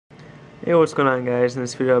Hey, what's going on, guys? In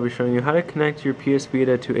this video I'll be showing you how to connect your PS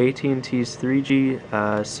Vita to AT&T's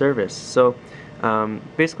 3G service. So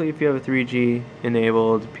basically, if you have a 3G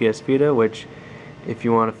enabled PS Vita, which if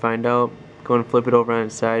you want to find out, go and flip it over on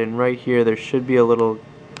its side, and right here there should be a little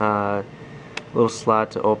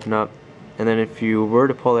slot to open up, and then if you were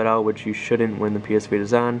to pull it out, which you shouldn't when the PS Vita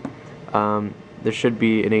is on, there should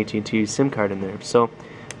be an AT&T SIM card in there. So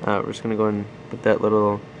we're just going to go and put that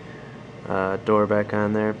little door back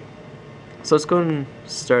on there. So let's go and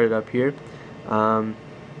start it up here.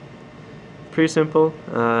 Pretty simple.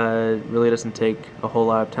 It really doesn't take a whole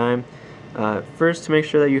lot of time. First, to make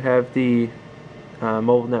sure that you have the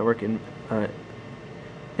mobile network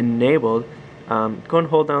enabled, go and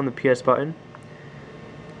hold down the PS button,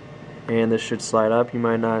 and this should slide up. You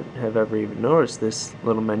might not have ever even noticed this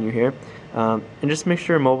little menu here. And just make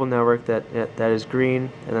sure mobile network that is green,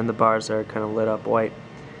 and then the bars are kind of lit up white.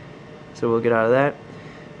 So we'll get out of that.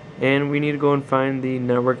 And we need to go and find the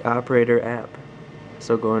network operator app.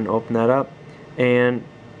 So go and open that up, and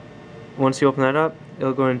once you open that up,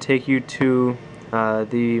 it'll go and take you to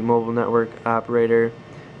the mobile network operator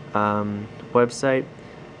website.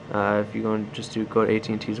 If you go and go to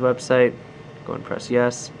AT&T's website, go and press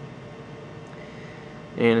yes,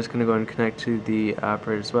 and it's going to go and connect to the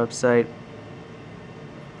operator's website.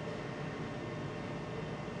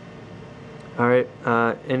 Alright,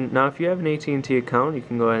 and now if you have an AT&T account, you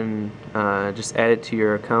can go ahead and just add it to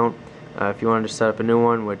your account. If you wanted to set up a new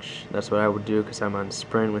one, which that's what I would do because I'm on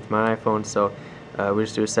Sprint with my iPhone, so we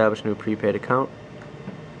just do establish a new prepaid account.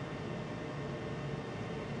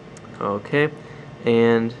 Okay,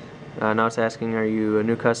 and now it's asking, are you a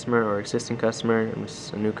new customer or existing customer? I'm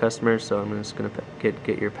just a new customer, so I'm just going to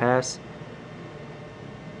get your pass.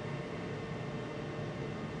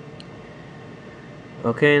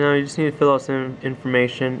 Okay, now you just need to fill out some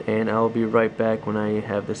information, and I'll be right back when I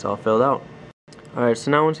have this all filled out. Alright, so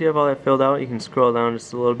now once you have all that filled out, you can scroll down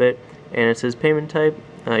just a little bit, and it says payment type.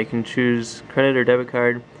 You can choose credit or debit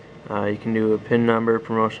card. You can do a PIN number,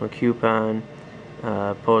 promotional coupon,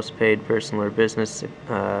 postpaid, personal or business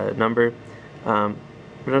number. We're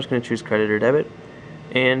just going to choose credit or debit.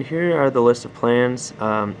 And here are the list of plans.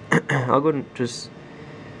 I'll go and just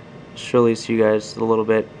show these to you guys a little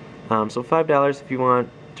bit. So $5 if you want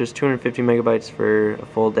just 250 megabytes for a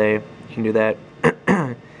full day, you can do that.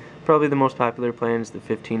 Probably the most popular plan is the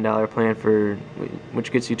 $15 plan,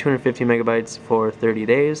 which gets you 250 megabytes for 30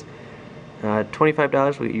 days.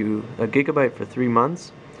 $25 will get you a gigabyte for 3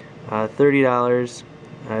 months. $30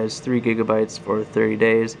 is 3 gigabytes for 30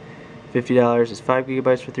 days. $50 is 5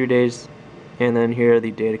 gigabytes for 3 days. And then here are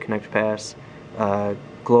the Data Connect Pass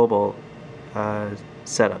global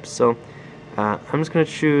setups. So I'm just going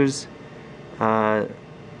to choose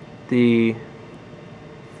actually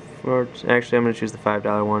I'm going to choose the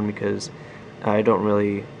 $5 one because I don't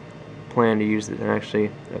really plan to use it.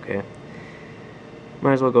 Actually, okay,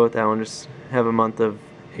 might as well go with that one. Just have a month of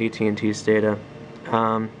AT&T's data.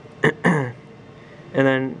 And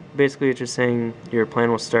then basically it's just saying your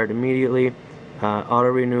plan will start immediately. Auto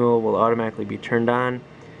renewal will automatically be turned on,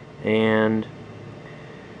 and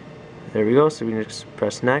there we go. So we can just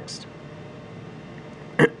press next.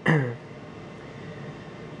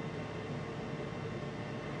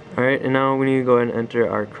 Alright, and now we need to go ahead and enter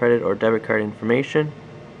our credit or debit card information.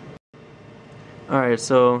 Alright,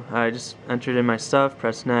 so I just entered in my stuff,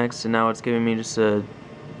 press next, and now it's giving me just a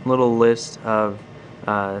little list of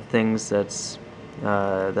things that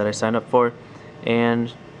I signed up for.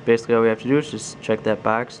 And basically all we have to do is just check that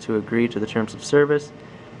box to agree to the terms of service.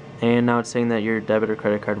 And now it's saying that your debit or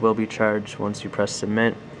credit card will be charged once you press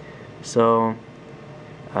submit. So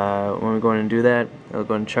when we go in and do that, it'll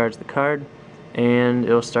go and charge the card, and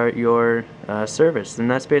it'll start your service. And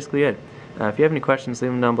that's basically it. If you have any questions,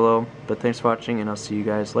 leave them down below. But thanks for watching, and I'll see you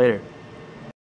guys later.